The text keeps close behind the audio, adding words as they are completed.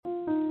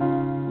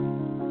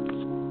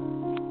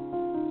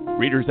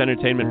Readers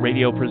Entertainment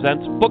Radio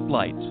presents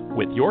Booklights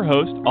with your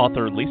host,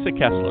 author Lisa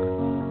Kessler.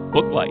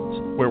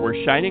 Booklights, where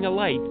we're shining a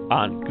light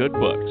on good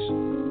books.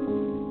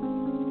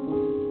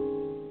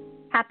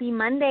 Happy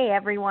Monday,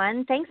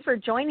 everyone. Thanks for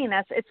joining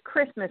us. It's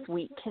Christmas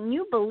week. Can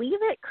you believe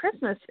it?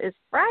 Christmas is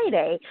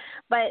Friday.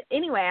 But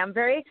anyway, I'm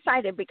very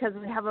excited because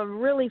we have a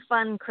really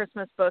fun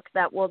Christmas book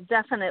that will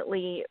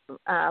definitely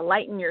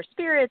lighten your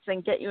spirits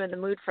and get you in the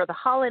mood for the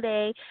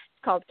holiday.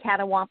 It's called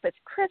Catawampus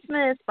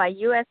Christmas by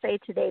USA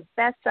Today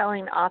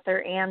best-selling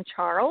author Anne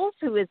Charles,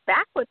 who is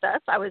back with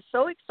us. I was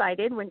so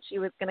excited when she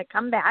was going to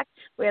come back.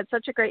 We had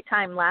such a great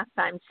time last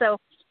time. So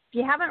if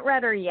you haven't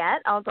read her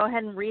yet, I'll go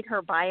ahead and read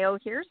her bio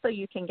here so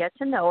you can get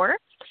to know her.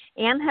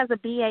 Anne has a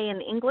BA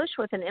in English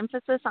with an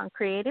emphasis on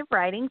creative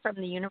writing from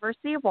the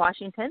University of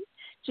Washington.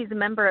 She's a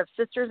member of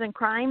Sisters in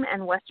Crime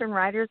and Western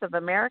Writers of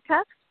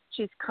America.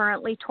 She's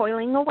currently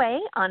toiling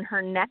away on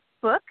her next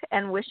book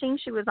and wishing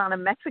she was on a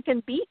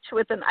Mexican beach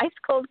with an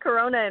ice-cold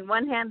Corona in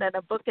one hand and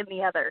a book in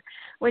the other.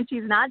 When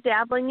she's not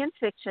dabbling in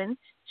fiction,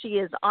 she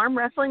is arm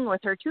wrestling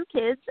with her two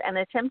kids and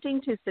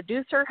attempting to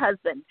seduce her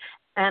husband,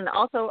 and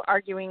also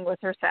arguing with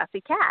her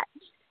sassy cat.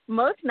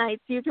 Most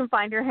nights you can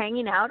find her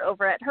hanging out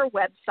over at her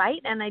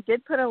website, and I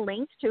did put a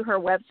link to her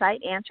website,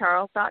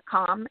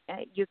 AnneCharles.com.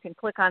 You can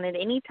click on it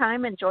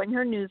anytime and join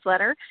her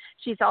newsletter.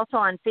 She's also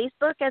on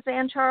Facebook as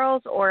Anne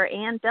Charles or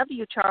Anne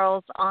W.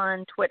 Charles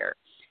on Twitter.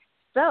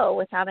 So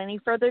without any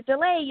further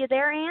delay, you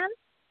there, Anne?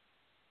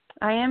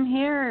 I am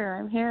here.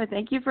 I'm here.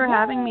 Thank you for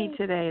having me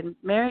today, and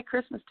Merry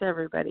Christmas to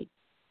everybody.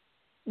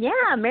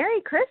 Yeah,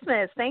 Merry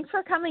Christmas. Thanks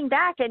for coming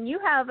back. And you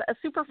have a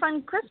super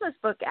fun Christmas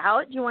book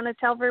out. Do you want to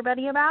tell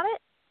everybody about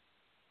it?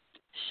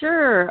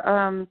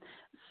 Sure.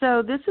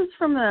 So this is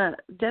from the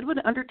Deadwood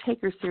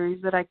Undertaker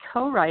series that I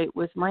co-write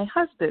with my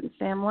husband,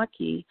 Sam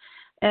Lucky.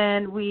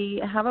 And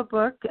we have a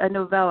book, a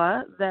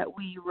novella that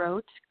we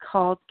wrote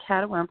called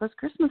Catawampus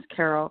Christmas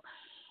Carol.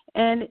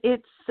 And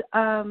it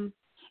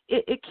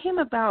came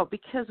about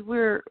because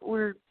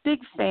we're big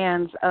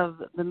fans of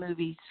the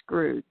movie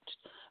Scrooge,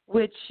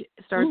 which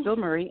stars Bill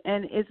Murray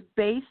and is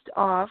based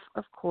off,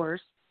 of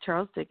course,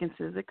 Charles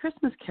Dickens's A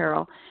Christmas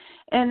Carol.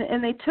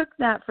 And they took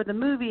that for the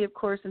movie, of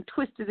course, and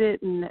twisted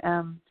it and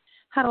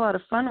had a lot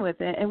of fun with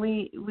it. And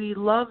we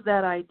love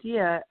that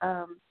idea.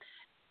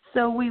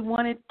 So we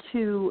wanted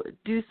to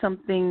do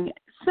something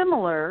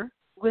similar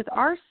with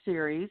our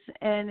series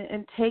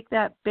and take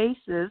that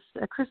basis,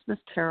 A Christmas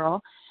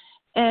Carol,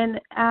 and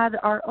add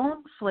our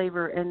own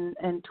flavor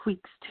and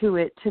tweaks to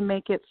it to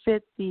make it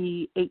fit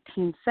the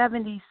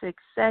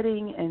 1876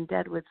 setting in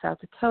Deadwood, South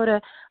Dakota,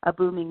 a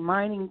booming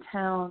mining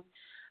town,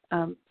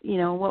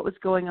 what was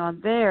going on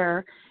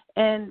there.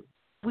 And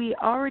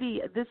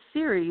this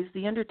series,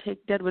 the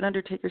Deadwood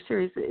Undertaker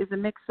series, is a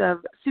mix of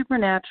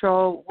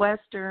supernatural,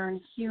 Western,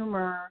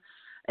 humor,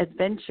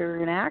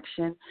 adventure, and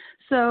action.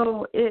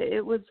 So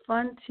it was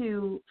fun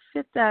to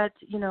fit that,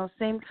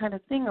 same kind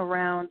of thing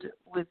around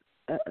with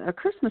a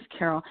Christmas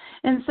Carol.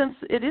 And since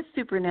it is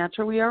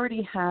supernatural, we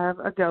already have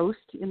a ghost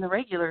in the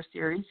regular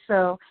series,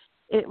 so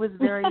it was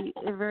very,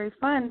 very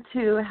fun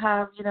to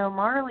have,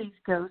 Marley's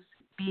ghost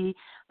be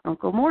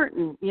Uncle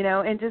Morton,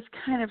 and just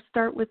kind of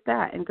start with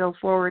that and go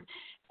forward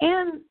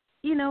and,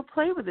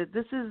 play with it.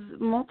 This is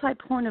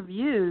multi-point of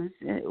views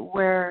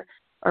whereas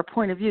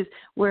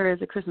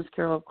A Christmas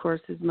Carol, of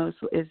course, is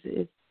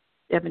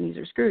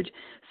Ebenezer Scrooge.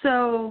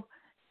 So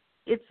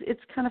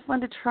it's kind of fun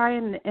to try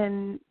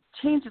and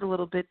change it a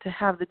little bit to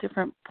have the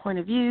different point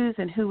of views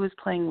and who was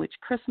playing which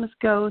Christmas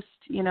ghost,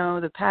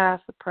 the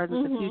past, the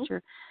present, the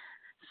future.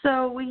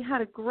 So we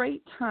had a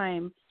great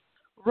time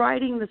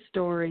writing the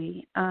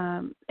story.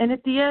 And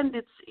at the end,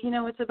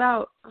 it's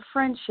about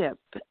friendship.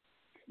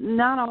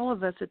 Not all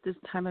of us at this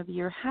time of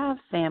year have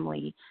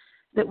family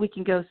that we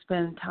can go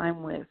spend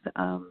time with.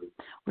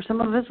 Or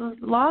some of us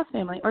lost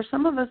family, or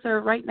some of us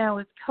are right now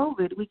with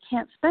COVID. We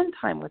can't spend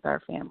time with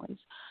our families.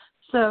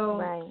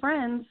 So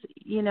friends,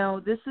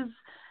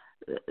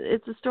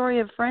 it's a story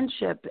of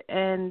friendship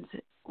and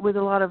with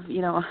a lot of,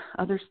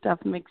 other stuff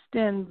mixed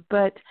in,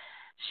 but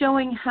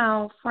showing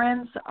how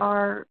friends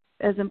are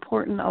as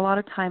important a lot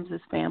of times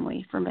as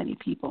family for many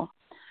people.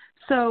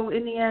 So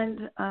in the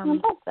end,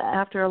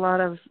 after a lot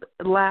of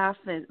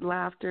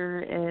laughter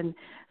and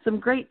some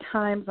great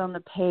times on the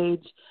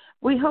page,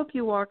 we hope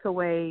you walk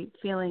away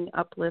feeling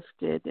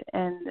uplifted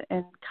and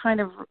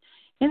kind of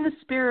in the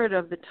spirit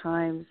of the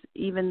times,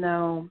 even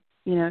though,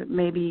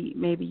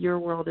 maybe your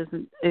world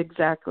isn't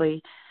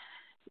exactly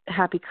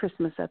happy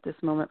Christmas at this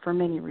moment for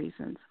many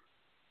reasons.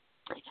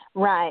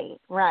 Right.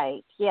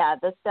 Yeah,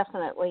 this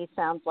definitely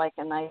sounds like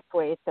a nice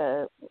way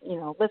to,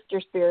 lift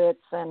your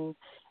spirits and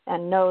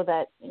know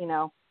that,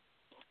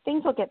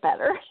 things will get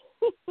better.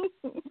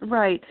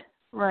 Right.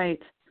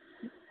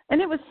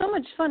 And it was so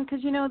much fun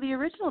because, the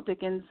original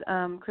Dickens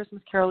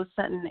Christmas Carol was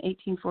set in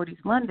 1840s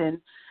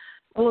London.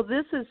 Well,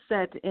 this is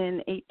set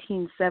in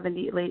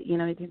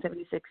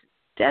 1876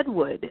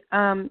 Deadwood.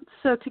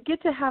 So to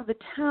get to have the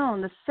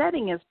town, the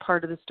setting as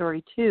part of the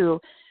story too,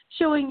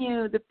 showing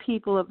you the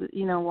people of,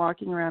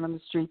 walking around on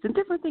the streets and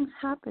different things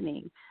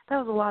happening. That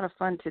was a lot of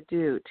fun to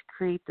do, to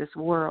create this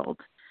world,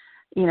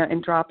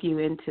 and drop you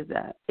into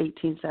the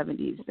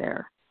 1870s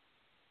there.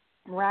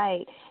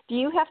 Right. Do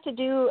you have to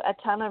do a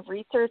ton of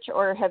research,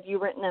 or have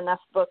you written enough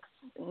books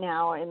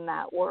now in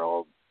that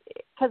world?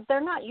 Because they're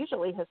not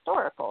usually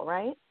historical,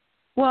 right?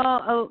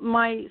 Well,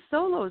 my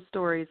solo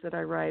stories that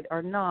I write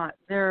are not.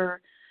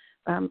 They're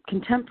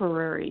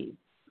contemporary.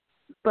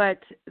 But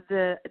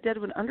the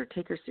Deadwood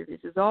Undertaker series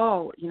is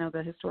all,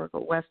 the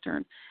historical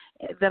Western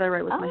that I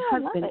write with my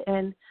husband.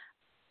 And,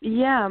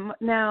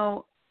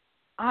 now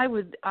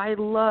I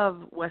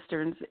love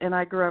Westerns, and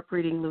I grew up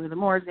reading Louis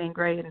L'Amour, Zane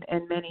Grey,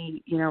 and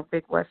many,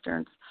 big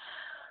Westerns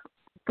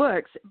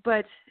books.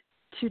 But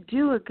to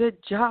do a good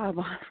job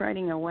on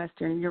writing a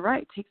Western, you're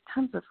right, it takes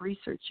tons of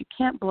research. You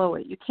can't blow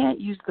it. You can't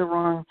use the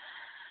wrong,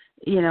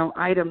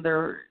 item.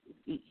 They're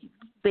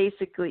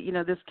basically,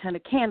 this kind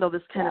of candle,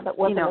 this kind of,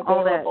 all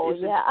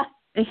that.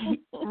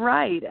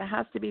 Right. It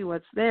has to be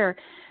what's there.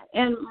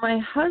 And my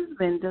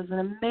husband does an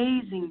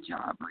amazing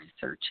job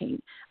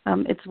researching.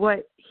 It's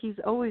what he's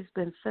always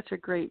been such a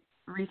great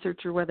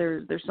researcher,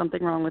 whether there's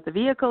something wrong with the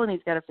vehicle and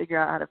he's got to figure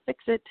out how to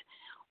fix it,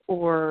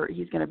 or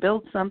he's going to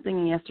build something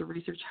and he has to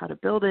research how to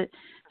build it.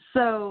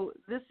 So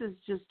this is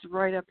just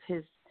right up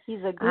his He's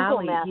a Google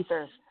alley.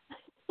 master.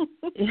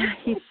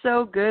 He's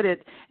so good at,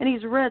 and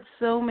he's read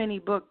so many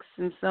books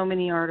and so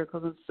many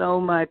articles and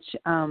so much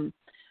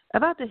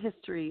about the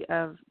history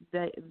of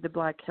the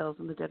Black Hills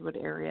and the Deadwood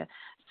area.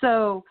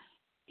 So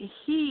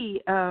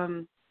he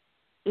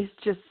is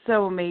just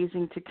so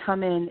amazing to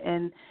come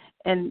in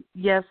and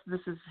yes,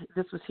 this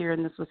was here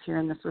and this was here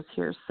and this was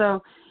here.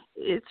 So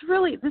it's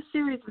really, this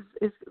series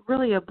is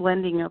really a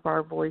blending of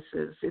our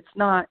voices. It's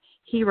not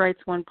he writes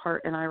one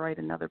part and I write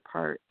another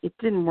part. It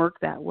didn't work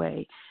that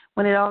way.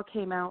 When it all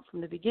came out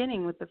from the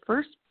beginning with the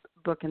first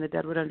book in the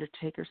Deadwood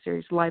Undertaker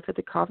series, Life at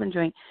the Coffin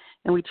Joint,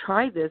 and we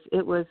tried this,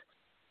 it was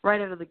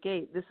right out of the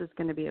gate, this is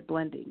going to be a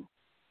blending.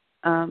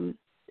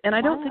 And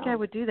I don't think I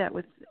would do that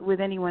with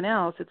anyone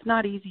else. It's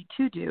not easy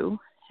to do.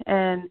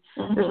 And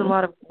there's a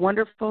lot of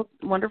wonderful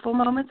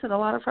moments and a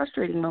lot of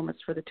frustrating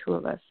moments for the two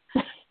of us.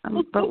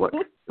 But what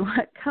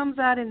comes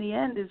out in the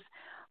end is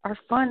our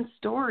fun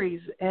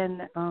stories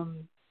and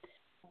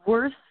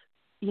worth,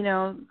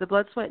 the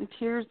blood, sweat, and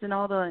tears and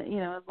all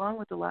the, along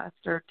with the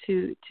laughter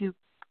to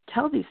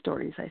tell these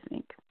stories, I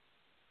think.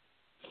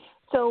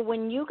 So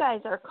when you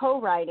guys are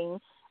co-writing,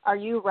 are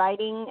you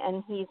writing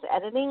and he's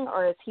editing,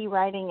 or is he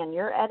writing and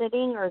you're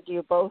editing, or do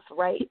you both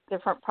write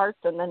different parts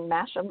and then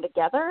mash them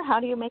together? How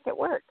do you make it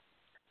work?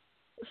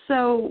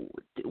 So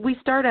we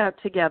start out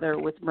together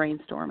with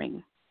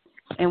brainstorming,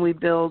 and we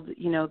build,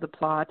 the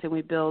plot, and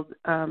we build,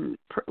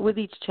 with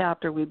each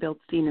chapter, we build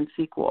scene and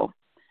sequel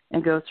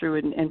and go through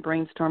and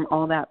brainstorm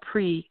all that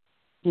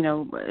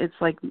it's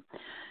like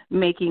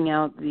making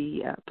out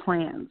the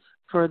plans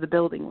for the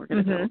building we're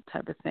going to build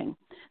type of thing.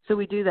 So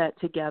we do that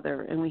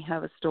together, and we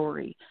have a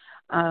story.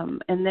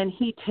 And then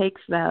he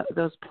takes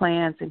those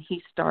plans, and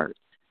he starts,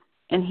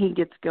 and he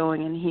gets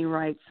going, and he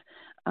writes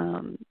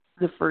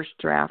the first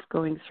draft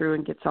going through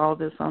and gets all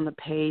this on the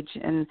page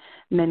and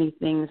many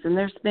things. And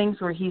there's things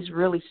where he's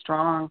really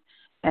strong,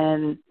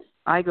 and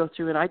I go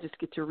through it. I just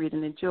get to read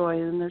and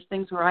enjoy. And there's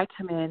things where I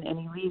come in, and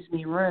he leaves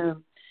me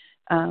room,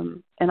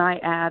 and I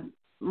add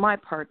my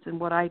parts and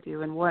what I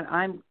do and what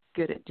I'm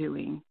good at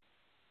doing.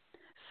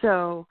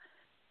 So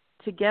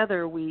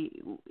together,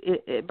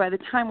 by the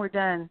time we're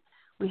done,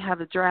 we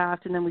have a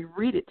draft, and then we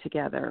read it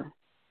together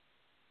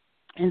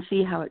and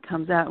see how it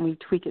comes out, and we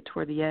tweak it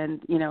toward the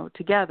end,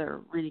 together,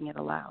 reading it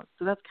aloud.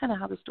 So that's kind of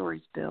how the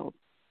stories build.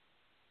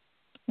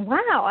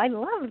 Wow, I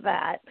love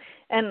that.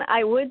 And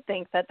I would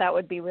think that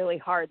would be really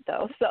hard,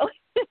 though. So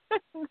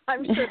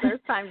I'm sure there's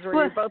times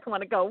where you both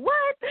want to go,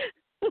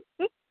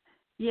 what?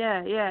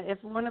 Yeah.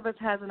 If one of us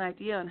has an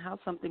idea on how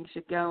something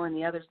should go and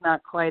the other's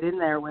not quite in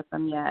there with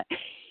them yet,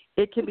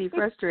 it can be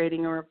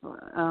frustrating. Or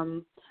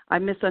if I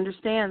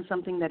misunderstand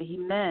something that he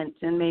meant,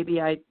 and maybe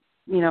I,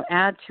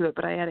 add to it,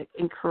 but I add it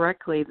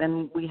incorrectly,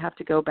 then we have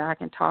to go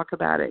back and talk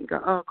about it and go,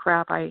 oh,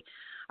 crap, I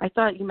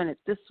thought you meant it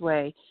this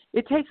way.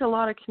 It takes a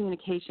lot of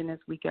communication as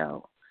we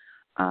go,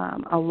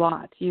 a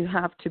lot. You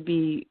have to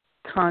be,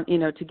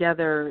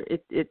 together.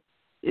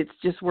 It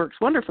just works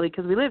wonderfully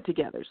because we live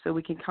together, so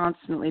we can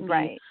constantly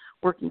be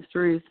working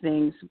through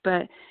things.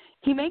 But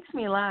he makes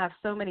me laugh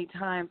so many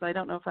times. I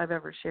don't know if I've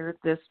ever shared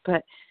this,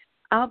 but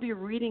I'll be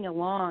reading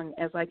along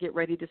as I get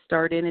ready to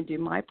start in and do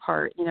my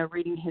part,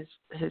 reading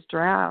his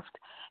draft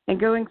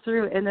and going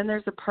through. And then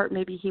there's a part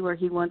maybe where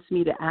he wants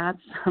me to add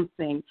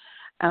something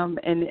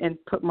and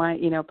put my,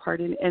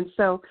 part in. And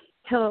so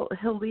he'll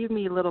leave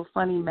me little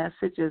funny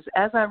messages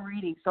as I'm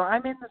reading. So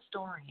I'm in the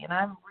story and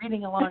I'm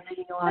reading along.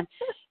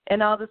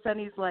 And all of a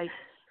sudden he's like,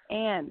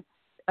 Anne,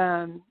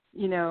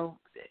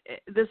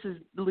 this is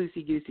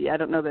loosey-goosey. I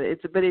don't know that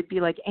but it'd be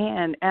like,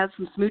 Anne, add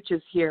some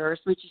smooches here, or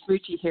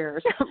smoochy here,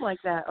 or something like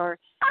that. Or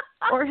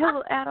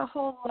he'll add a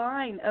whole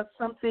line of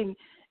something,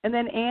 and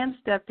then Anne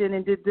stepped in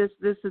and did this,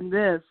 and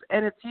this.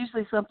 And it's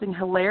usually something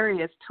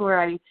hilarious to where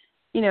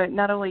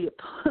not only it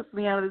pulls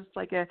me out of this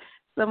like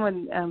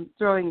someone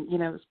throwing,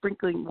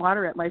 sprinkling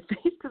water at my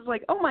face because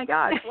like, oh my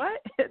gosh,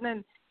 what?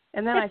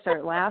 And then I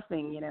start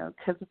laughing,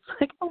 because it's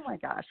like, oh my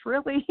gosh,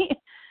 really?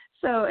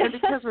 So, and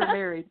because we're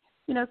married,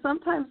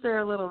 sometimes they're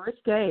a little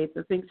risque,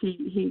 the things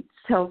he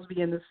tells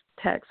me in this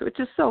text, which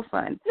is so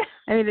fun.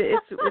 I mean,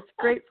 it's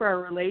great for our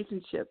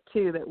relationship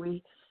too, that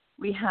we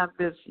have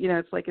this,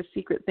 it's like a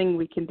secret thing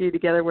we can do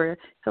together where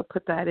he'll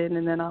put that in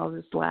and then I'll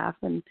just laugh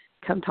and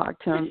come talk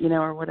to him,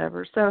 or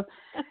whatever. So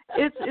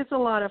it's a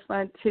lot of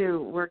fun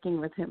too, working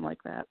with him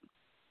like that.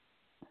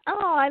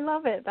 Oh, I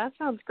love it. That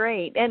sounds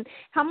great. And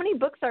how many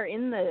books are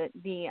in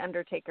the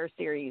Undertaker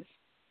series?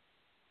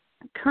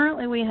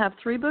 Currently, we have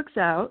 3 books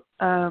out,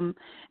 and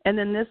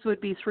then this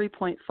would be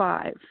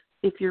 3.5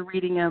 if you're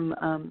reading them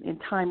in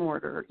time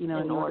order, in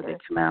order they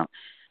come out.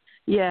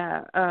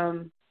 Yeah.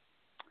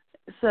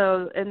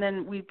 So, and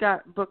then we've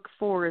got book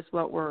 4 is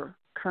what we're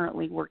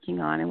currently working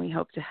on, and we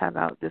hope to have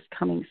out this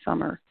coming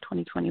summer,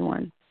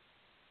 2021.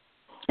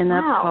 And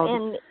that's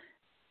called.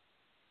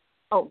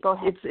 Oh, go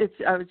ahead.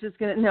 I was just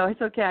gonna. No,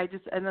 it's okay.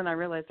 And then I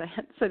realized I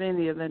hadn't said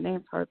any of the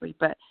names hardly,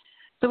 but.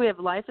 So we have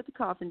Life at the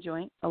Coffin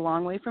Joint, A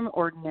Long Way from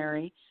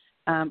Ordinary,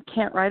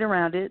 Can't Write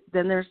Around It.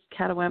 Then there's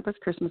Catawampus,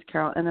 Christmas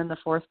Carol, and then the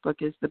 4th book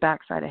is The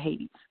Backside of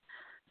Hades.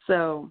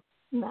 So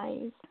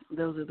nice.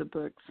 Those are the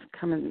books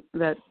coming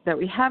that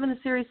we have in the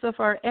series so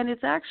far. And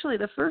it's actually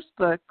the first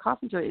book,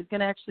 Coffin Joint, is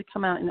going to actually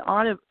come out in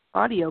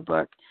audio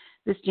book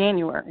this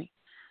January.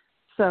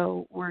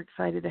 So we're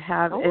excited to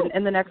have,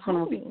 and the next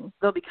one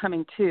they'll be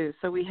coming too.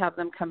 So we have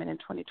them coming in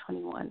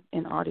 2021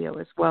 in audio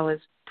as well as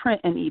print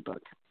and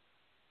ebook.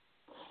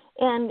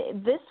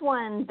 And this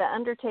one, the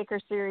Undertaker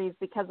series,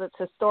 because it's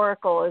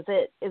historical, is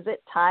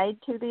it tied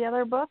to the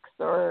other books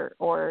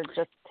or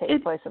just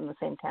takes place in the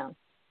same town?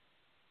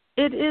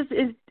 It is.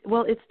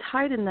 Well, it's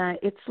tied in that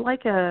it's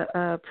like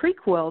a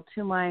prequel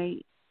to my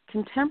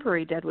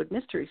contemporary Deadwood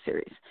Mystery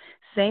series.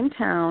 Same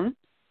town,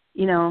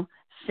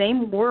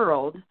 same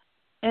world.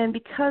 And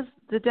because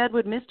the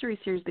Deadwood Mystery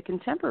series, the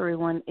contemporary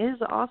one,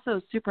 is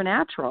also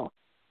supernatural,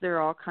 there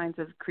are all kinds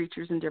of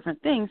creatures and different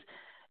things.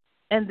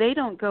 And they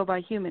don't go by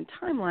human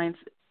timelines.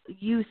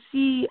 You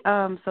see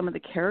some of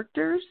the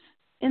characters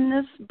in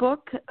this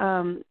book,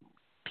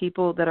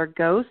 people that are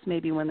ghosts,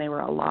 maybe when they were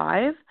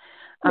alive.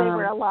 They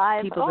were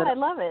alive. I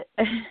love it.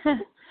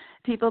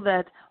 People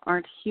that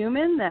aren't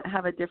human, that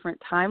have a different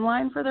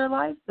timeline for their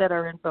life, that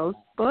are in both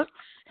books.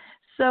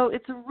 So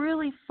it's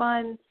really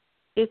fun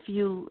if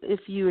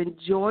you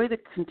enjoy the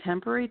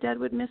contemporary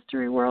Deadwood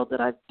Mystery world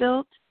that I've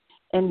built,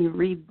 and you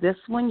read this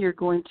one, you're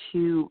going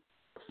to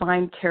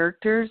find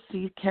characters,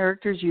 see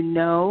characters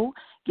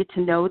get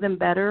to know them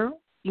better,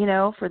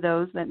 for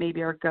those that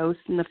maybe are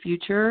ghosts in the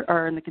future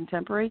or in the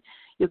contemporary.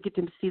 You'll get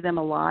to see them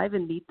alive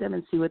and meet them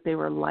and see what they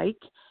were like.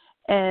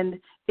 And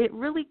it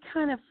really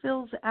kind of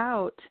fills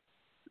out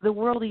the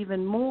world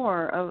even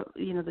more of,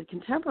 the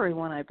contemporary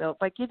one I built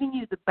by giving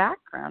you the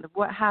background of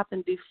what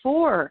happened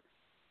before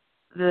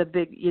the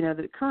big,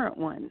 the current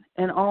one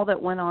and all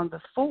that went on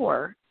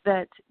before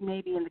that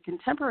maybe in the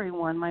contemporary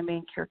one, my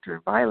main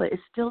character, Violet, is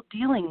still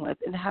dealing with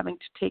and having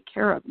to take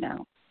care of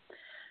now.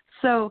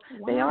 So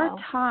They are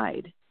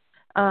tied,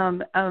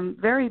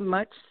 very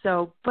much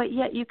so, but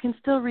yet you can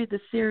still read the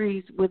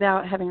series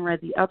without having read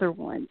the other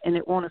one, and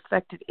it won't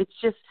affect it. It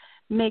just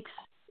makes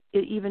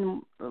it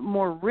even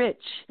more richer.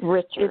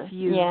 Richer if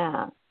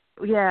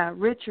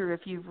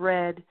you've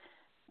read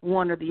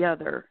one or the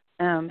other.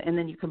 And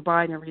then you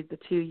combine and read the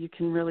two, you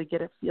can really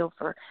get a feel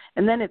for.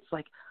 And then it's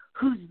like,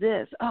 who's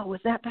this? Oh,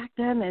 was that back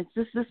then? Is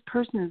this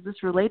person? Is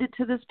this related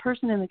to this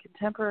person in the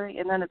contemporary?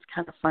 And then it's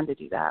kind of fun to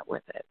do that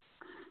with it.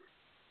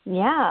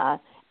 Yeah.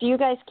 Do you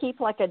guys keep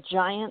like a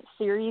giant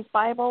series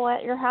Bible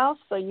at your house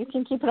so you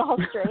can keep it all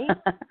straight?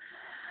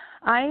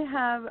 I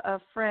have a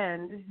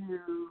friend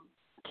who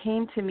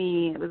came to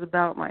me, it was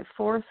about my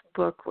 4th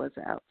book was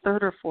out,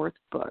 3rd or 4th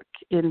book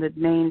in the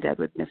main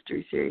Deadwood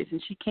Mystery series.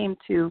 And she came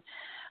to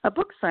a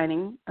book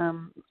signing,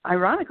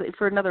 ironically,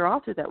 for another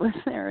author that was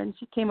there. And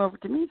she came over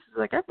to me. She's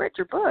like, I've read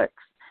your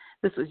books.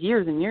 This was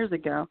years and years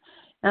ago.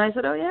 And I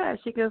said, oh, yeah.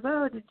 She goes,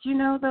 oh, did you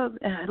know those?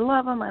 I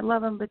love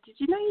them. But did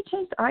you know you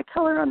changed eye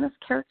color on this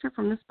character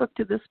from this book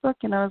to this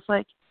book? And I was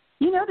like,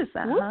 you noticed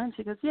that, huh? And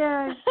she goes,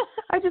 yeah,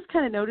 I just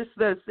kind of noticed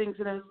those things.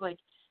 And I was like,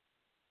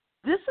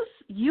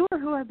 you are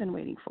who I've been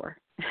waiting for.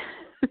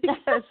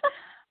 Because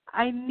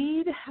I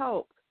need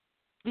help.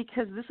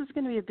 Because this is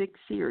going to be a big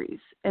series,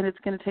 and it's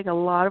going to take a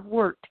lot of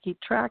work to keep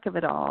track of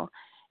it all.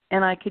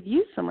 And I could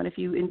use someone, if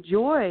you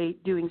enjoy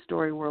doing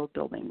story world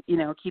building,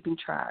 keeping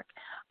track,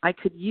 I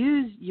could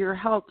use your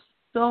help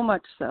so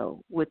much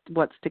so with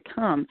what's to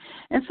come.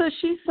 And so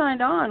she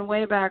signed on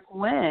way back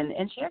when,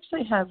 and she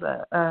actually has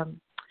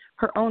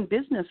her own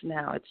business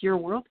now. It's Your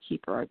World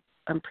Keeper,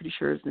 I'm pretty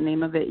sure is the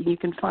name of it. You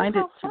can find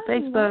it through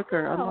Facebook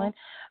or online.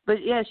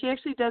 But, yeah, she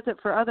actually does it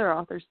for other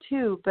authors,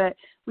 too. But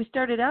we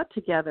started out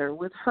together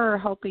with her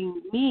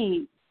helping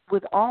me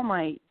with all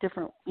my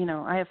different,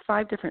 I have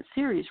 5 different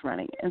series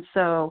running. And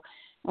so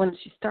when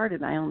she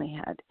started, I only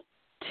had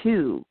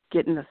 2,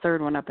 getting the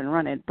 3rd one up and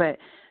running. But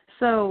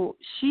So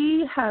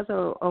she has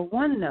a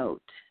OneNote,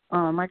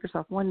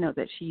 Microsoft OneNote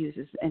that she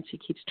uses, and she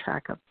keeps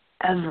track of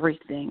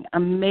everything.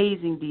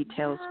 Amazing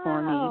details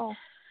for me.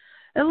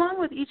 Along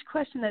with each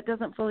question that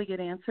doesn't fully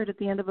get answered at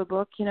the end of a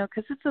book,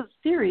 because it's a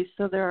series,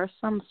 so there are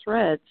some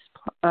threads,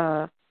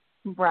 plot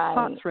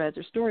threads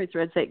or story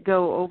threads that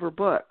go over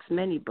books,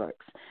 many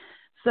books.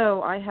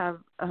 So I have,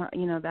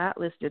 that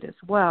listed as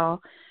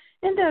well.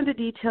 And down to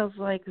details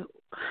like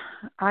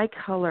eye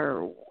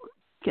color,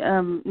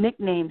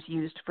 nicknames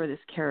used for this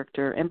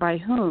character and by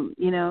whom,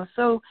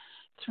 So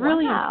it's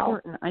really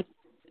important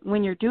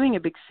when you're doing a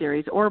big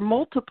series or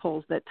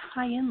multiples that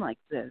tie in like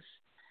this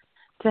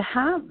to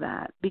have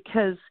that,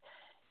 because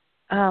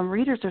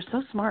readers are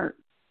so smart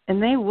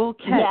and they will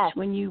catch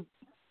when you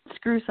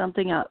screw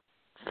something up.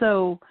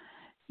 So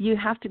you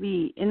have to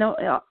be,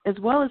 as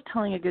well as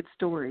telling a good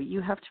story,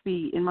 you have to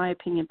be, in my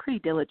opinion, pretty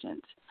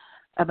diligent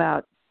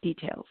about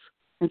details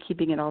and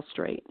keeping it all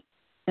straight.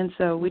 And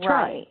so we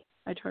try.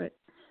 I try it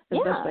as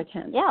best I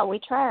can. Yeah, we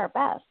try our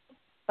best.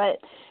 But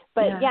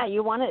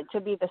you want it to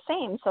be the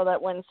same so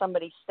that when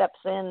somebody steps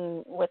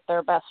in with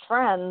their best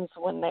friends,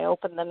 when they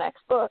open the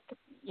next book,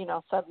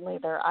 suddenly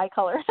their eye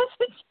color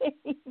hasn't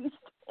changed.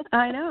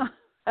 I know,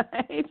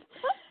 right?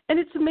 And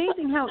it's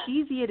amazing how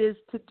easy it is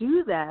to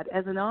do that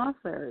as an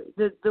author.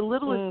 The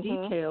littlest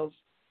details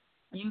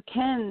you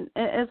can,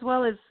 as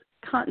well as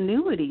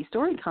continuity,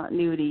 story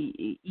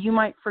continuity. You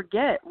might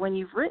forget when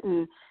you've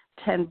written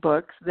 10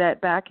 books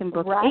that back in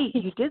book 8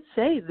 you did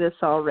say this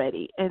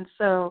already. And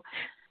so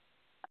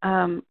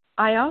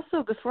I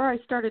also, before I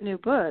start a new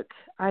book,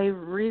 I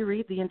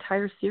reread the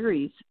entire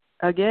series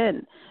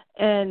again.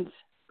 And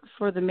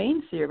for the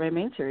main series, my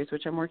main series,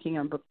 which I'm working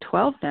on book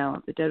 12 now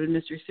of the Deadwood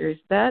Mystery Series,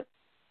 that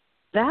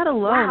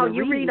alone. Wow,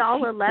 you read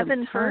all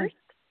 11 first?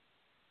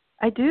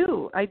 I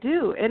do.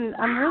 And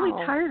I'm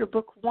really tired of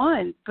book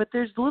 1, but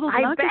there's little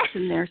nuggets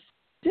in there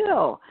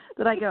still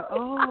that I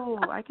go,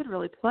 I could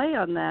really play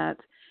on that.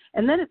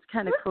 And then it's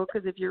kind of cool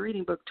because if you're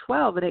reading book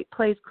 12 and it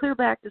plays clear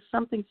back to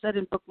something said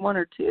in book 1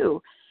 or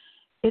 2,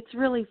 it's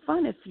really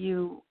fun if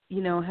you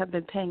have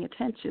been paying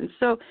attention.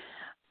 So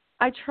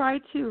I try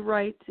to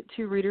write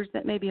to readers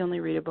that maybe only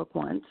read a book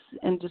once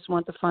and just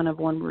want the fun of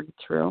one read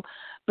through.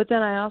 But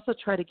then I also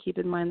try to keep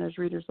in mind there's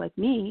readers like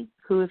me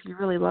who, if you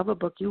really love a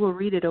book, you will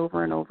read it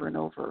over and over and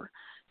over,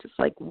 just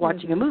like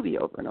watching a movie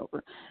over and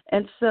over.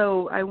 And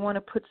so I want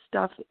to put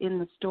stuff in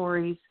the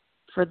stories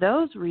for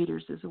those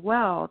readers as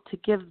well to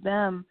give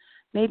them,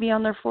 maybe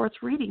on their 4th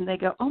reading, they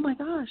go, oh my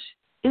gosh,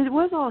 it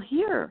was all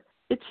here.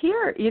 It's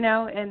here,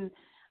 and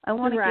I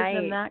want to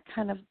give them that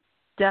kind of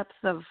depth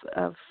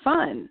of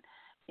fun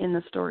in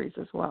the stories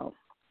as well.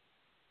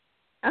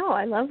 Oh,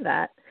 I love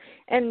that.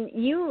 And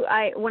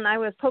when I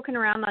was poking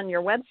around on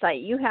your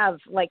website, you have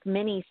like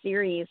mini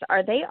series.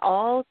 Are they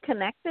all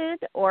connected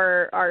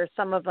or are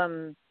some of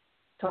them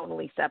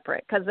totally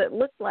separate? Because it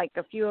looked like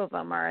a few of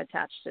them are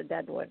attached to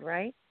Deadwood,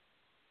 right?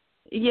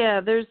 Yeah,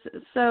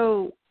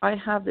 so I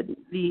have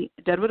the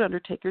Deadwood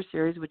Undertaker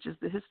series, which is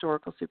the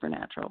historical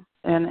supernatural.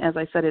 And as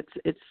I said,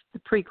 it's the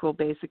prequel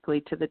basically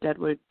to the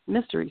Deadwood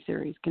Mystery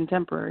Series,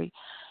 contemporary.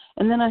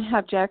 And then I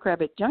have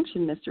Jackrabbit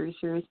Junction Mystery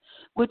Series,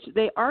 which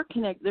they are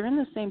connected. They're in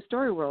the same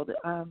story world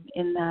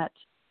in that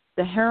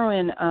the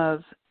heroine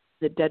of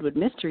the Deadwood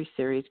Mystery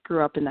Series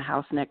grew up in the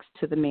house next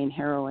to the main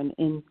heroine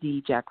in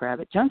the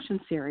Jackrabbit Junction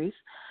series.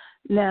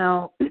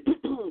 Now,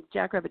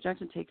 Jackrabbit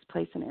Junction takes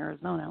place in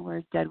Arizona,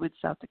 whereas Deadwood,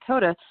 South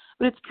Dakota.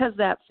 But it's because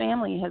that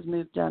family has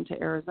moved down to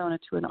Arizona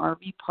to an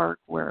RV park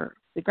where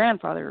the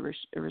grandfather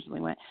originally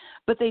went.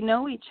 But they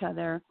know each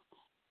other.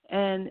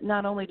 And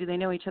not only do they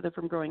know each other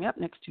from growing up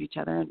next to each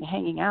other and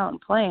hanging out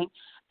and playing,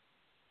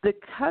 the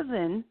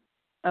cousin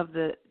of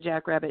the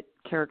Jackrabbit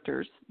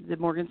characters, the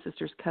Morgan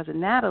sisters' cousin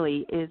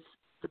Natalie, is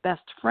the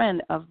best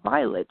friend of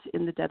Violet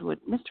in the Deadwood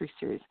Mystery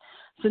Series.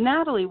 So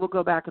Natalie will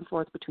go back and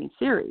forth between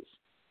series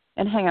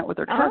and hang out with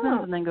her cousins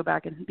and then go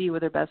back and be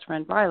with her best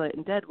friend Violet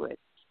in Deadwood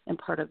and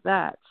part of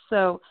that.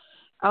 So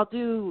I'll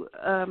do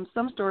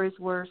some stories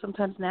where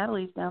sometimes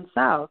Natalie's down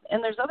south,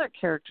 and there's other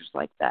characters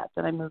like that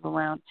I move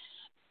around.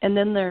 And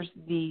then there's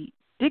the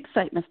Dig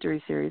Site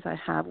Mystery Series I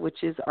have,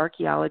 which is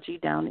archaeology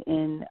down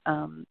in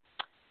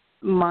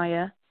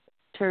Maya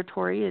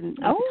territory in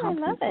the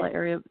Peninsula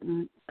area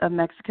of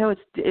Mexico.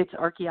 It's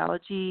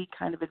archaeology,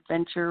 kind of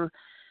adventure,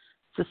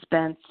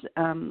 suspense,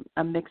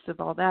 a mix of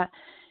all that.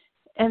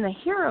 And the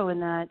hero in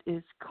that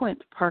is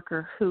Quint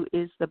Parker, who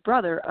is the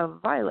brother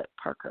of Violet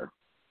Parker.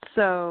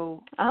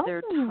 So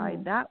they're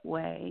tied that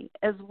way,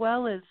 as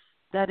well as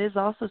that is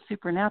also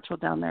supernatural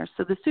down there.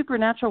 So the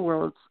supernatural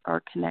worlds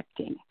are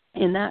connecting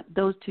in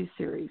those two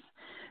series.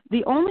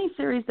 The only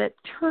series that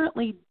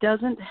currently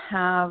doesn't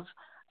have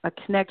a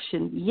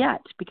connection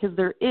yet, because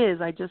there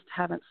is, I just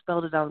haven't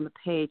spelled it out on the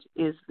page,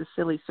 is the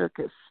Silly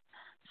Circus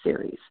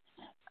series.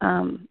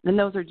 And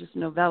those are just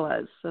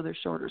novellas, so they're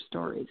shorter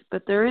stories.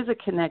 But there is a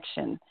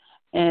connection,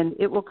 and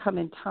it will come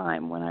in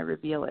time when I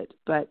reveal it.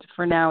 But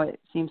for now, it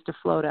seems to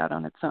float out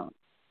on its own.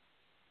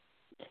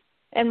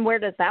 And where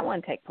does that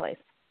one take place?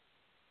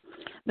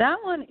 That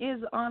one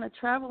is on a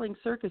traveling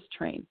circus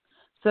train.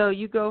 So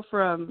you go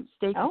from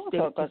state to state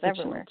so it to goes fictional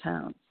everywhere.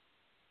 towns.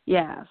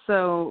 Yeah.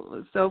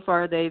 So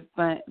far they've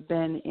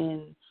been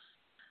in,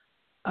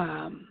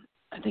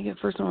 I think the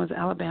first one was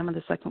Alabama,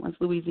 the second one's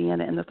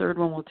Louisiana, and the third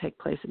one will take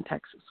place in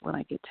Texas when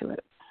I get to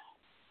it.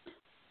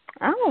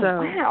 Oh,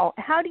 wow.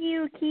 How do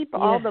you keep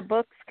all the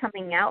books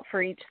coming out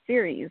for each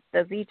series?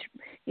 Does each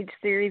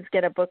series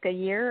get a book a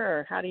year,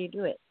 or how do you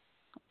do it?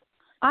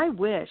 I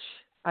wish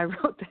I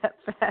wrote that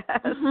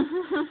fast.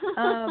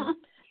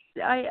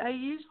 I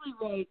usually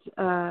write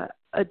a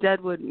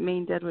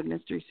main Deadwood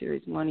mystery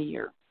series one a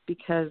year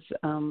because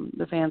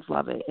the fans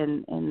love it,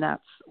 and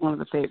that's one of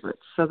the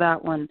favorites. So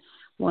that one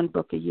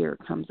book a year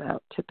comes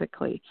out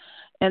typically.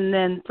 And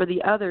then for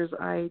the others,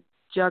 I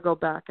juggle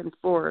back and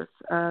forth.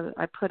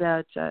 I put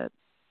out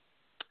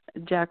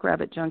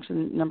Jackrabbit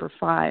Junction number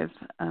 5.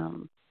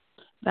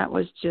 That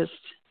was just,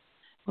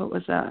 what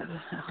was that?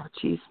 Oh,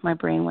 geez, my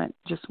brain went.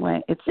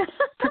 It's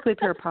Prickly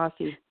Pear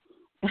Posse.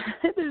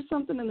 There's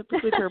something in the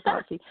Prickly Pear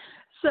Posse.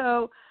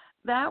 So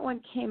that one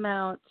came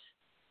out,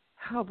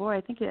 oh boy,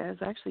 I think it was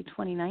actually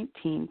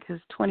 2019 because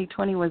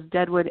 2020 was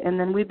Deadwood. And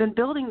then we've been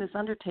building this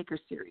Undertaker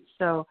series.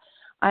 So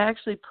I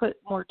actually put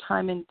more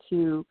time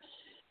into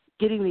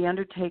getting the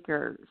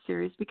Undertaker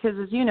series because,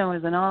 as you know,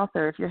 as an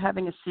author, if you're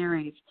having a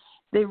series,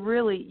 you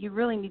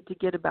really need to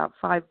get about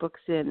 5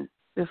 books in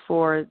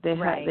before they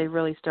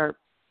really start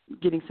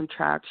getting some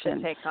traction.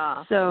 To take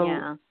off.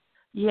 So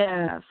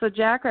so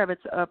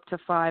Jackrabbit's up to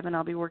 5, and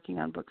I'll be working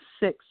on book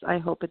 6, I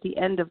hope, at the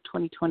end of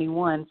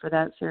 2021 for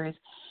that series.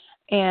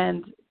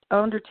 And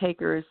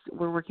Undertakers,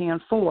 we're working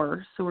on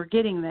 4, so we're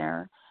getting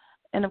there.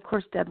 And, of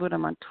course, Deadwood,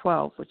 I'm on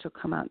 12, which will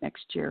come out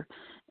next year.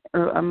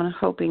 Or I'm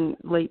hoping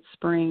late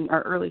spring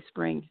or early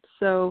spring.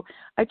 So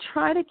I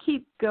try to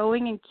keep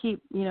going and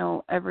keep,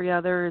 every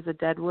other is a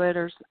Deadwood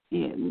or,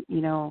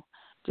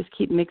 just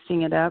keep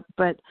mixing it up.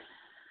 But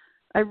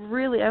I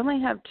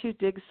only have 2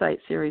 Dig Site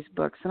series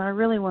books, and I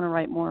really want to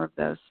write more of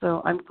those.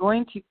 So I'm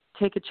going to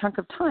take a chunk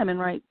of time and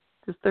write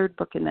the 3rd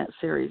book in that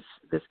series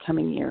this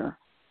coming year.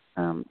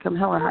 Come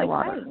hell or high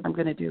water, I'm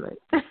going to do it.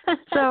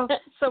 So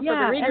for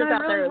the readers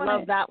out there who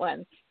love it. that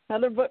one,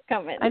 another book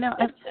coming.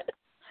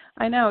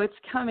 I know it's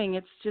coming.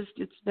 It's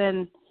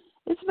been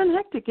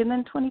hectic, and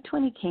then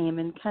 2020 came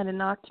and kind of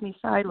knocked me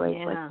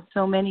sideways, like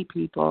so many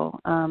people,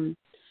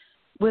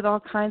 with all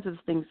kinds of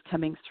things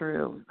coming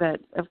through that,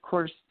 of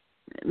course,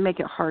 make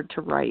it hard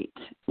to write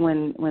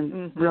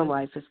when real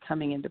life is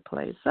coming into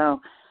play. So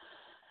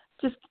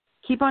just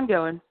keep on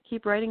going,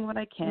 keep writing what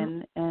I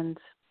can, and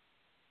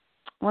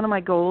one of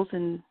my goals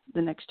in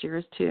the next year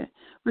is to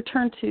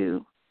return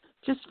to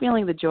just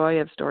feeling the joy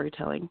of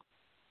storytelling.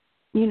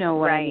 You know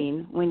what I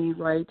mean, when you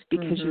write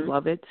because you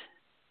love it,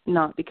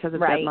 not because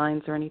of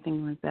deadlines or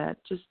anything like that,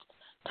 just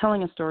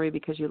telling a story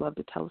because you love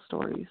to tell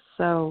stories.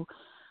 So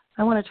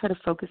I want to try to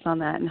focus on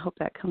that and hope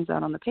that comes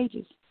out on the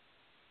pages.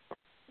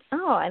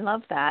 Oh, I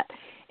love that.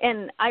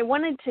 And I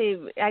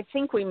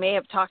think we may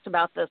have talked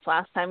about this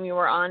last time you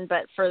were on,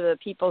 but for the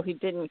people who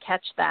didn't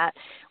catch that,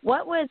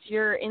 what was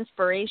your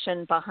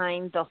inspiration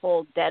behind the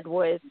whole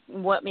Deadwood?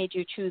 What made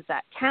you choose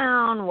that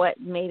town? What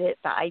made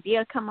the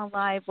idea come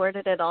alive? Where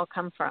did it all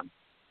come from?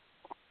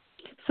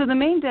 So the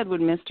main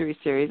Deadwood Mystery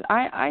Series,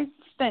 I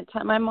spent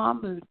time, my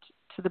mom moved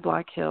to the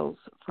Black Hills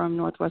from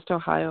Northwest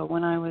Ohio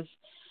when I was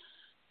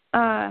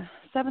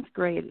 7th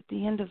grade, at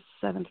the end of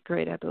 7th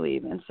grade, I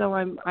believe. And so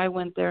I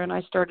went there and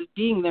I started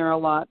being there a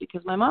lot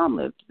because my mom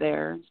lived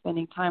there and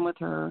spending time with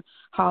her,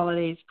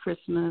 holidays,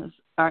 Christmas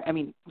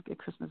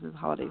is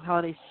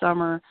holidays,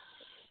 summer,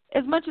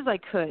 as much as I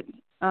could.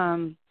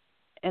 And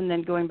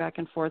then going back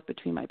and forth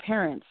between my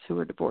parents who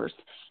were divorced.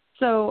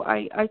 So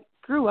I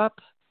grew up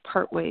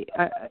partway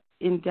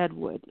in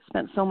Deadwood,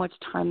 spent so much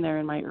time there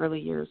in my early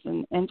years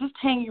and just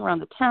hanging around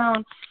the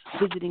town,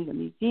 visiting the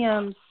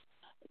museums,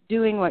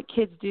 doing what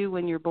kids do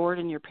when you're bored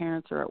and your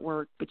parents are at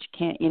work, but you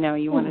can't,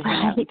 you want to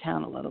hang out in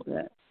town a little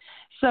bit.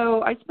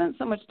 So I spent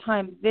so much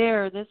time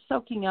there,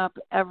 soaking up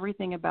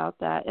everything about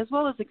that, as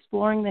well as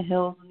exploring the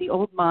hills and the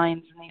old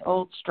mines and the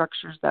old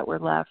structures that were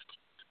left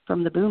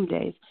from the boom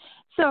days.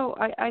 So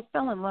I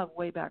fell in love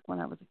way back when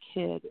I was a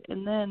kid.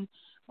 And then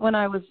when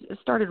I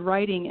started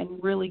writing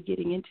and really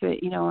getting into it,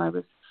 I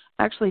was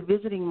actually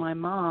visiting my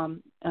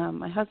mom,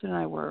 my husband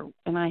and I were,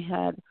 and I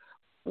had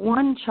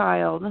one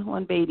child,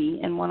 one baby,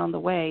 and one on the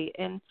way.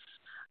 And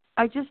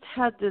I just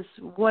had this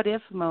what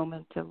if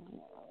moment of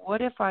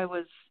what if I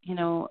was,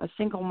 a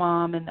single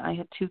mom and I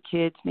had 2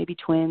 kids, maybe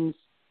twins,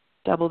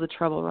 double the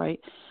trouble, right?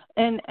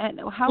 And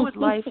how would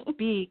life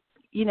be,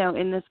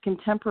 in this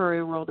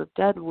contemporary world of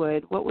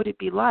Deadwood? What would it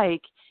be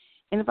like?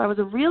 And if I was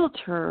a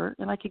realtor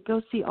and I could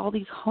go see all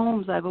these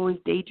homes I've always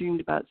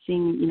daydreamed about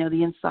seeing,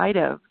 the inside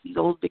of these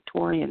old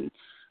Victorian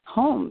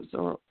homes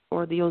or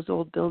those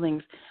old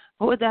buildings,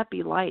 what would that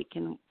be like,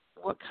 and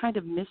what kind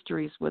of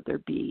mysteries would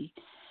there be?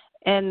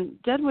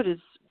 And Deadwood is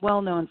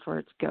well known for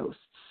its ghosts.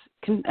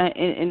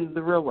 In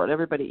the real world,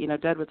 everybody,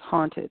 Deadwood's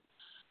haunted.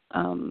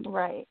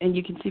 Right. And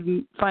you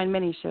can find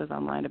many shows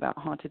online about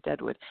haunted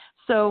Deadwood.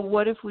 So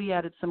what if we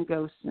added some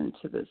ghosts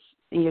into this,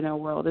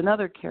 world and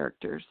other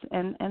characters?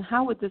 And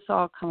how would this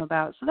all come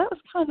about? So that was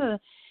kind of,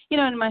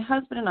 and my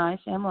husband and I,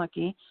 Sam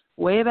Lucky,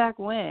 way back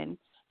when,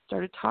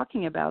 started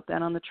talking about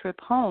that on the trip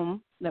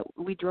home that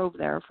we drove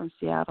there from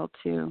Seattle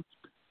to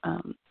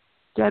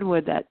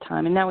Deadwood that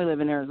time. And now we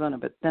live in Arizona,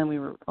 but then we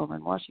were over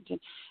in Washington.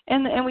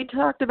 And we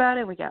talked about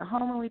it. We got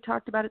home and we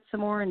talked about it some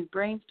more and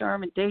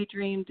brainstormed and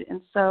daydreamed.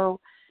 And so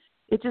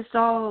it just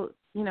all,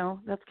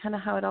 that's kind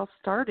of how it all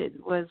started,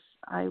 was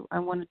I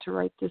wanted to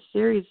write this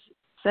series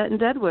set in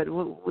Deadwood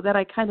that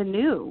I kind of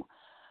knew.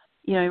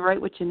 You write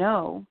what you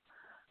know.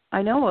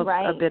 I know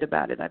a bit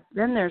about it. I've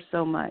been there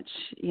so much,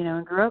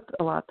 and grew up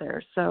a lot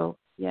there. So,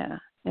 yeah,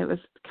 it was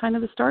kind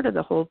of the start of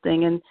the whole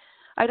thing. And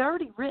I'd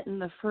already written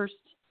the first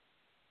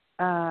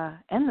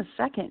and the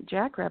second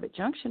Jackrabbit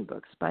Junction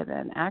books by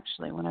then,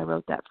 actually, when I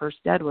wrote that first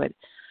Deadwood.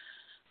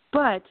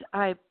 But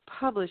I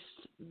published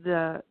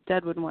the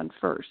Deadwood one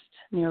first.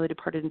 Nearly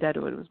Departed in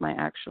Deadwood was my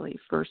actually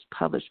first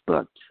published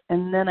book.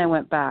 And then I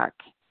went back,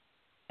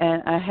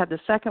 and I had the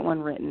second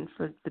one written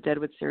for the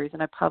Deadwood series,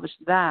 and I published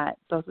that,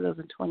 both of those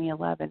in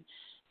 2011.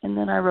 And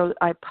then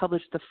I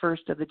published the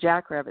first of the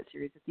Jackrabbit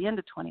series at the end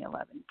of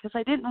 2011, because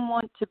I didn't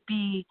want to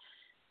be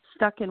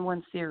stuck in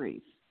one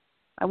series.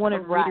 I wanted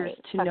readers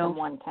to know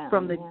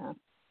from the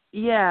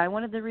I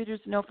wanted the readers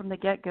to know from the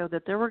get-go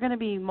that there were going to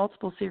be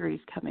multiple series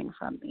coming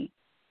from me,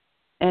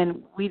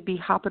 and we'd be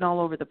hopping all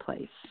over the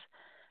place,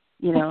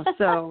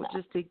 so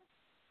just to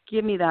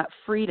give me that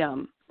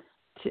freedom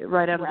to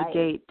right out of the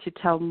gate to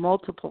tell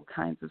multiple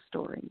kinds of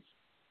stories.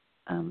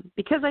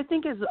 Because I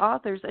think as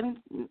authors,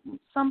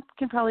 some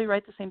can probably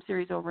write the same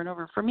series over and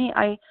over. For me,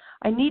 I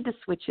need to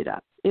switch it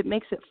up. It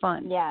makes it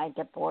fun. Yeah, I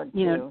get bored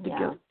too.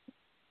 Go,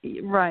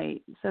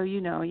 right. So,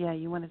 you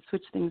want to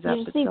switch things up.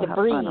 You just need to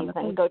breathe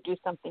and go do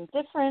something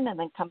different and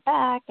then come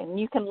back, and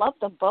you can love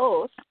them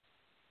both.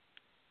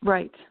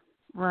 Right.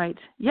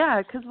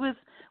 Yeah, because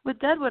with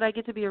Deadwood, I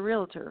get to be a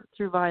realtor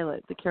through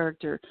Violet, the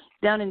character.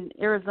 Down in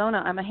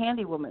Arizona, I'm a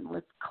handywoman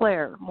with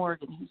Claire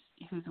Morgan,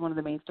 who's one of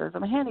the main stars.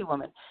 I'm a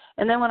handywoman.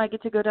 And then when I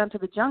get to go down to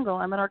the jungle,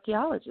 I'm an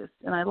archaeologist,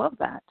 and I love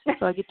that.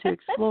 So I get to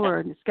explore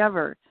and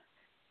discover.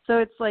 So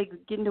it's like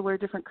getting to wear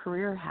different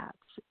career hats,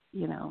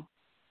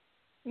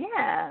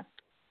 Yeah.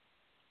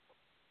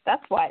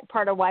 That's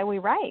part of why we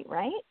write,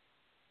 right?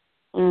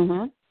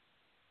 Mm-hmm.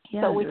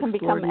 Yeah, so we can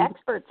become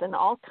experts in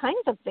all kinds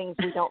of things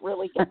we don't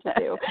really get to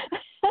do.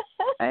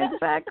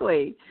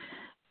 Exactly.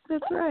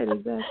 That's right,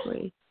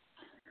 exactly.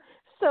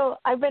 So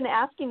I've been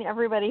asking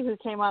everybody who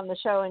came on the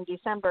show in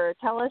December,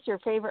 tell us your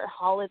favorite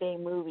holiday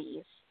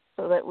movies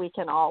so that we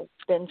can all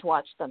binge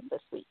watch them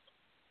this week.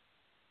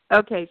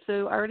 Okay,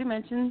 so I already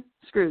mentioned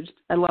Scrooged.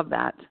 I love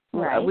that.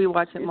 Right. We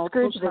watch it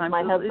multiple times. Scrooged is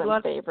my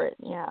husband's favorite,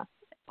 yeah.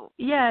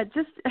 Yeah,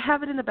 just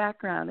have it in the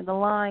background, and the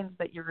lines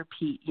that you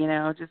repeat,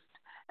 just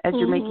as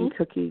you're making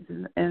cookies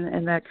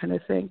and that kind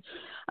of thing.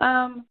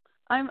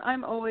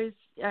 I'm always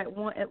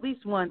at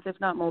least once, if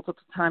not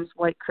multiple times,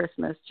 White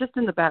Christmas, just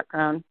in the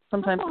background.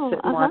 Sometimes I sit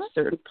and watch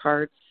certain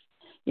parts,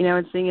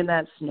 and singing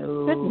that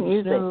snow. Good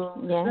music,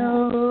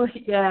 snow.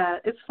 Yeah,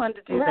 it's fun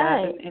to do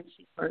that and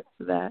see parts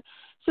of that.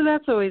 So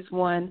that's always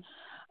one.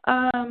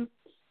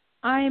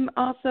 I'm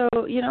also,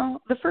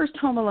 the first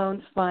Home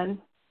Alone's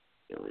fun.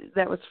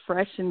 That was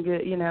fresh and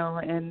good,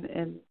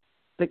 and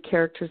the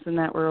characters in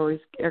that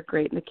are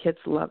great, and the kids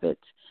love it.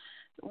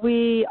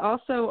 We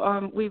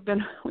also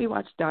we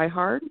watched Die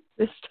Hard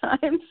this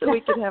time, so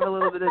we could have a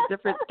little bit of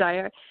different Die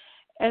Hard.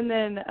 And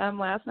then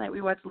last night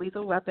we watched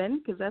Lethal Weapon,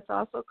 because that's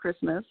also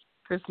Christmas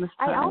time.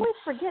 I always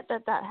forget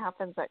that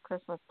happens at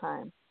Christmas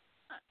time.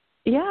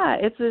 Yeah,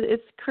 it's a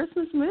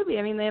Christmas movie.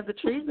 They have the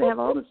trees, they have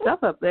all the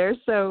stuff up there.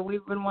 So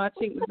we've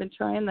been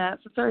trying that.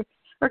 So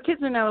our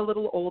kids are now a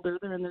little older;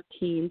 they're in their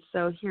teens.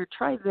 So here,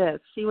 try this.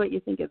 See what you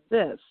think of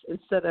this,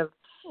 instead of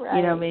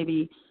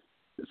maybe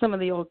some of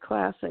the old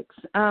classics.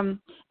 And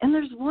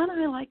there's one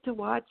I like to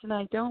watch, and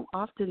I don't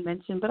often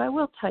mention, but I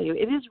will tell you,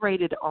 it is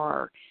rated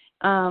R.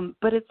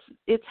 But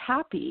it's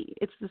Happy.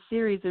 It's the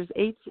series. There's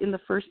 8 in the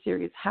first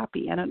series,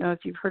 Happy. I don't know if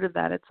you've heard of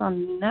that. It's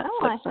on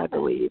Netflix, I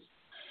believe.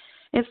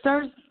 It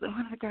stars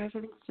one of the guys,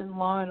 I think it's in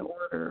Law and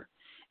Order,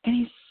 and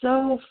he's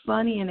so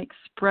funny and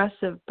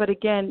expressive. But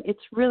again, it's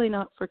really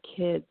not for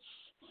kids.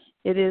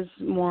 It is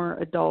more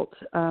adult,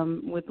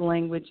 with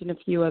language and a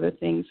few other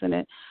things in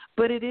it.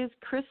 But it is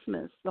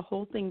Christmas. The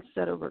whole thing's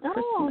set over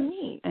Christmas.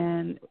 Neat.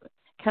 And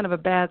kind of a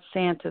bad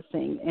Santa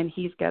thing, and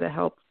he's got to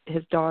help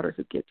his daughter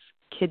who gets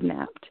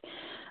kidnapped.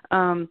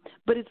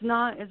 But it's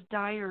not as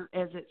dire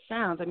as it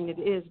sounds. It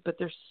is, but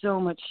there's so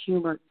much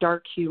humor,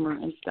 dark humor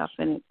and stuff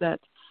in it that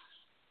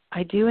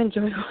I do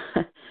enjoy.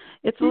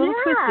 It's a little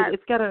twisted.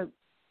 It's got a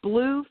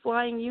blue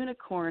flying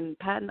unicorn.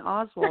 Patton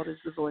Oswalt is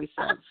the voice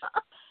of.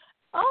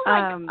 Oh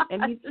my God.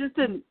 And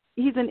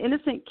he's an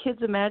innocent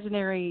kid's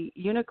imaginary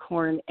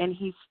unicorn, and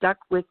he's stuck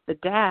with the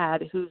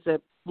dad, who's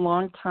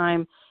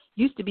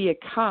used to be a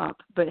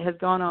cop, but has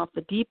gone off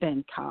the deep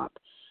end cop.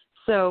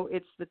 So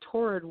it's the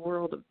torrid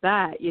world of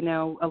that,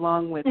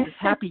 along with this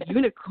happy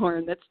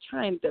unicorn that's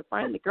trying to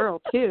find the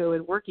girl, too,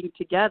 and working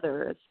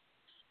together.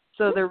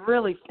 So they're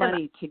really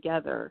funny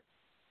together.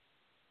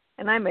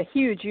 And I'm a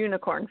huge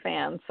unicorn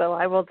fan, so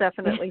I will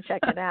definitely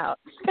check it out.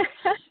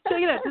 So,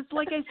 just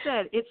like I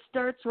said, it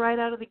starts right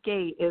out of the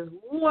gate is,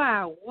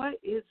 wow, what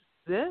is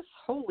this?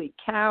 Holy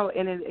cow.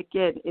 And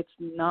again, it's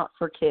not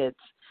for kids.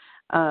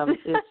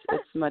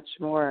 It's much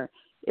more.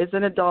 It's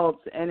an adult,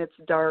 and it's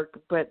dark,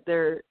 but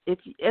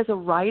it's as a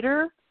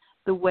writer,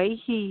 the way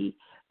he,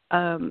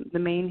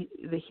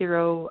 the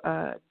hero,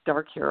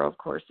 dark hero, of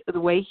course, the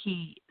way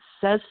he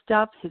says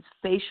stuff, his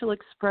facial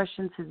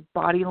expressions, his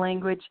body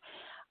language,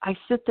 I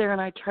sit there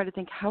and I try to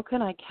think, how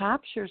can I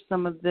capture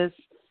some of this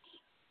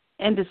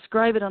and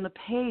describe it on the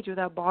page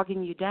without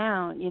bogging you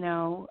down,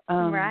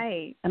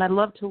 Right. And I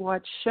love to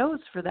watch shows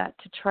for that,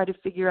 to try to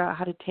figure out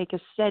how to take a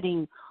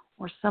setting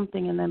or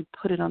something and then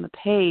put it on the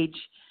page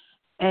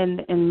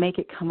and make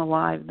it come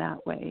alive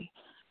that way.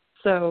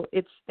 So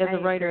as a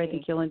writer, I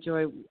think you'll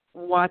enjoy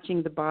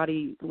watching the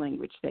body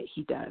language that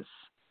he does,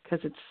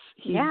 because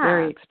he's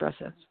very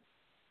expressive.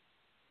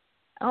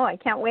 Oh, I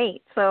can't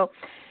wait. So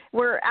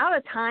we're out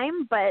of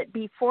time, but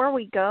before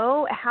we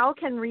go, how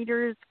can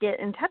readers get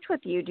in touch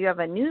with you? Do you have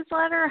a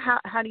newsletter?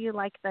 How do you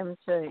like them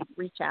to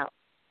reach out?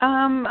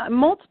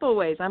 Multiple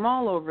ways. I'm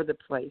all over the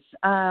place.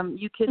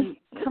 You can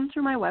come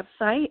through my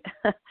website.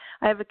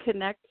 I have a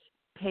connect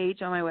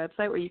page on my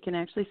website where you can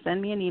actually send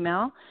me an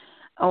email,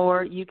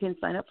 or you can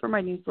sign up for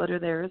my newsletter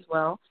there as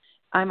well.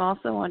 I'm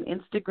also on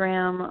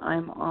Instagram.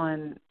 I'm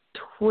on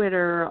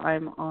Twitter.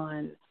 I'm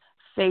on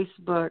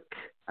Facebook.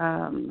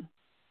 I'm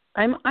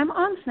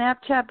on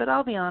Snapchat, but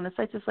I'll be honest,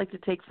 I just like to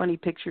take funny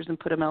pictures and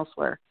put them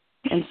elsewhere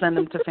and send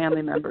them to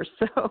family members.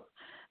 So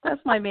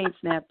that's my main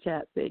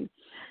Snapchat thing.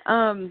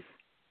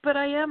 But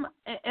I am,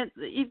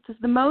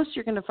 the most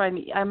you're going to find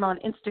me, I'm on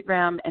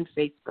Instagram and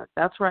Facebook.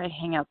 That's where I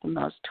hang out the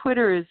most.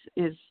 Twitter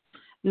is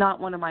not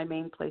one of my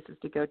main places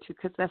to go to,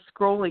 because that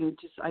scrolling,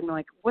 I'm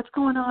like, what's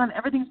going on?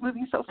 Everything's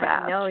moving so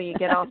fast. I know, you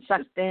get all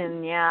sucked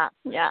in, yeah.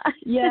 Yeah.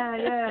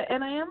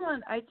 And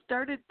I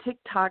started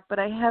TikTok, but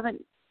I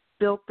haven't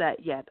built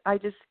that yet.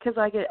 Because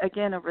I get,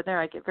 again, over there,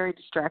 I get very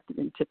distracted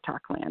in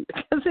TikTok land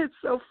because it's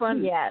so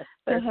fun. Yes,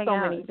 there's so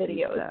many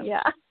videos,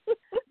 yeah.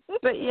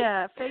 But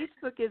yeah,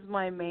 Facebook is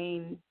my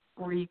main,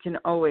 where you can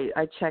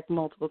I check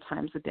multiple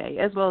times a day,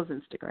 as well as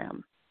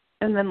Instagram.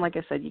 And then, like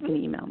I said, you can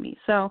email me.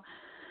 So,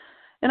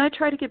 and I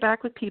try to get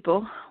back with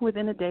people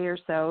within a day or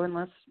so,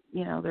 unless,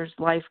 there's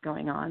life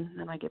going on,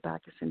 and I get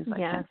back as soon as I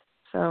can.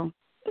 So.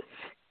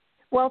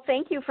 Well,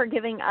 thank you for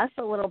giving us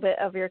a little bit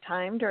of your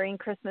time during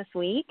Christmas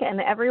week.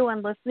 And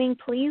everyone listening,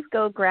 please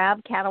go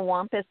grab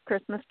Catawampus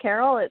Christmas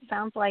Carol. It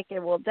sounds like it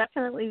will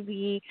definitely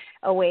be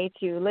a way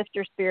to lift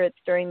your spirits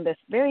during this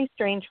very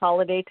strange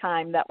holiday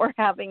time that we're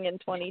having in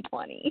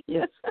 2020.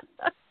 Yes.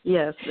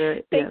 Yes.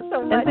 Thanks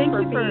so much thank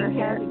for you for being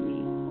here. having me.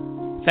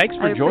 Thanks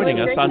for joining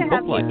us on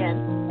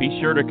Booklight.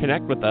 Be sure to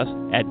connect with us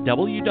at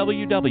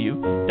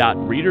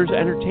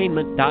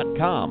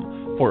www.readersentertainment.com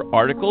for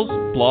articles,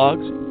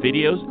 blogs,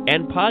 videos,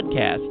 and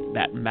podcasts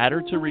that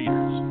matter to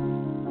readers.